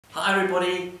Hi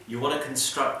everybody, you want to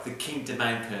construct the kinked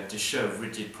demand curve to show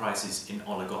rigid prices in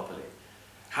oligopoly.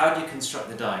 How do you construct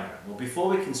the diagram? Well, before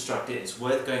we construct it, it's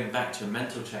worth going back to a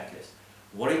mental checklist.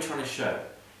 What are you trying to show?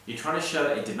 You're trying to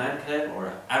show a demand curve or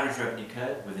an average revenue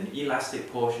curve with an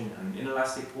elastic portion and an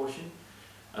inelastic portion,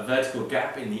 a vertical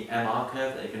gap in the MR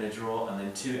curve that you're going to draw, and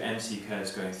then two MC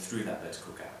curves going through that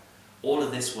vertical gap. All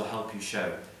of this will help you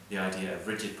show the idea of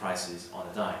rigid prices on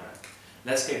a diagram.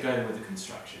 Let's get going with the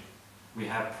construction. We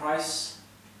have price,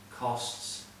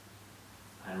 costs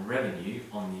and revenue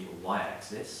on the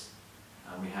y-axis,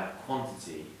 and we have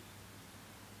quantity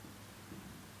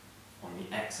on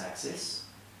the x-axis.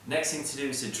 Next thing to do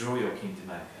is to draw your kinked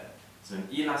demand curve. So an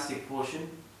elastic portion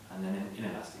and then an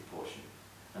inelastic portion.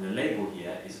 And the label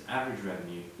here is average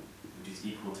revenue, which is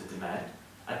equal to demand.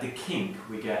 At the kink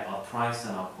we get our price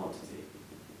and our quantity.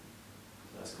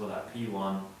 So let's call that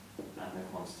P1 and the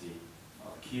quantity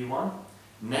of Q1.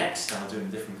 Next, I'll do it in a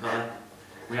different colour,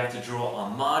 we have to draw our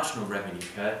marginal revenue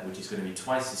curve, which is going to be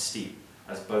twice as steep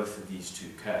as both of these two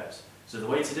curves. So the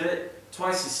way to do it,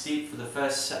 twice as steep for the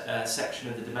first section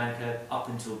of the demand curve up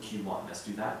until Q1. Let's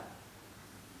do that.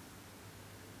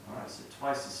 Alright, so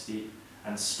twice as steep,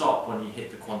 and stop when you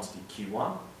hit the quantity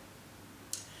Q1.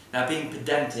 Now, being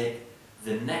pedantic,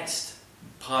 the next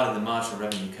part of the marginal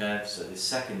revenue curve, so the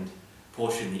second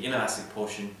portion, the inelastic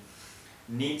portion,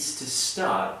 needs to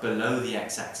start below the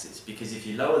x-axis, because if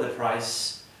you lower the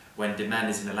price when demand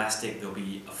is inelastic, there'll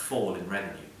be a fall in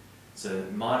revenue. So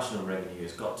marginal revenue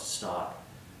has got to start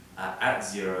at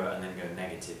 0 and then go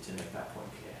negative to make that point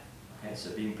clear. Okay,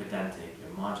 so being pedantic,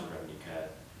 your marginal revenue curve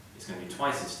is going to be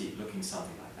twice as steep, looking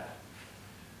something like that.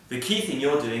 The key thing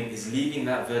you're doing is leaving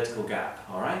that vertical gap,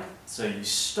 alright? So you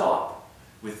stop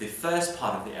with the first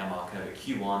part of the MR curve at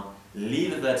Q1,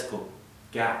 leave a vertical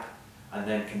gap, and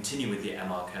then continue with the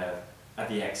MR curve at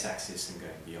the x-axis and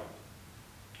going beyond.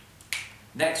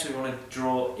 Next we want to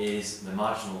draw is the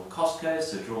marginal cost curve,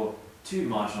 so draw two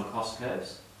marginal cost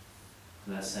curves.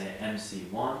 So let's say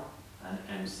MC1 and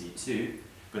MC2,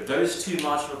 but those two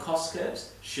marginal cost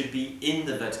curves should be in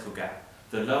the vertical gap.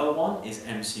 The lower one is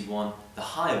MC1, the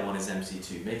higher one is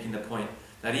MC2, making the point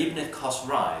that even if costs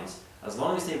rise, as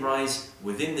long as they rise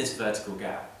within this vertical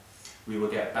gap, we will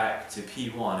get back to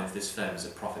P1 if this firm is a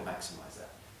profit maximizer.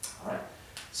 Alright,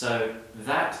 so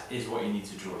that is what you need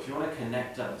to draw. If you want to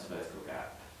connect up this vertical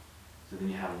gap, so then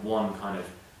you have one kind of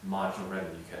marginal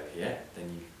revenue curve here,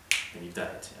 then you've done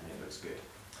it and it looks good.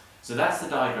 So that's the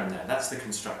diagram there, that's the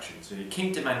construction. So your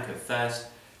kinked demand curve first,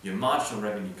 your marginal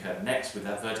revenue curve next with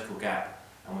that vertical gap,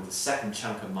 and with the second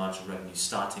chunk of marginal revenue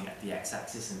starting at the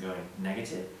x-axis and going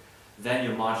negative. Then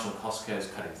your marginal cost curves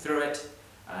cutting through it,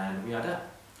 and we are done.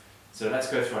 So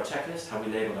let's go through our checklist. Have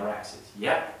we labelled our axes?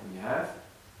 Yep, we have.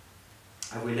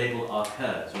 Have we labelled our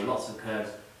curves? There are lots of curves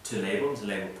to label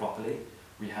properly.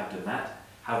 We have done that.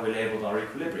 Have we labelled our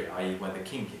equilibria, i.e. where the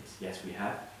kink is? Yes, we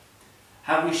have.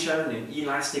 Have we shown an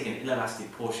elastic and inelastic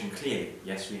portion clearly?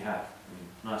 Yes, we have.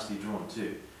 Nicely drawn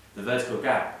too. The vertical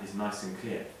gap is nice and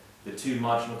clear. The two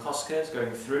marginal cost curves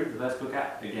going through the vertical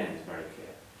gap, again, is very clear.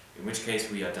 In which case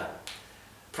we are done.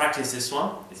 Practice this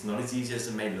one. It's not as easy as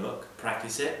it may look.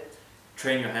 Practice it.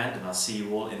 Train your hand, and I'll see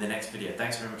you all in the next video.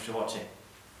 Thanks very much for watching.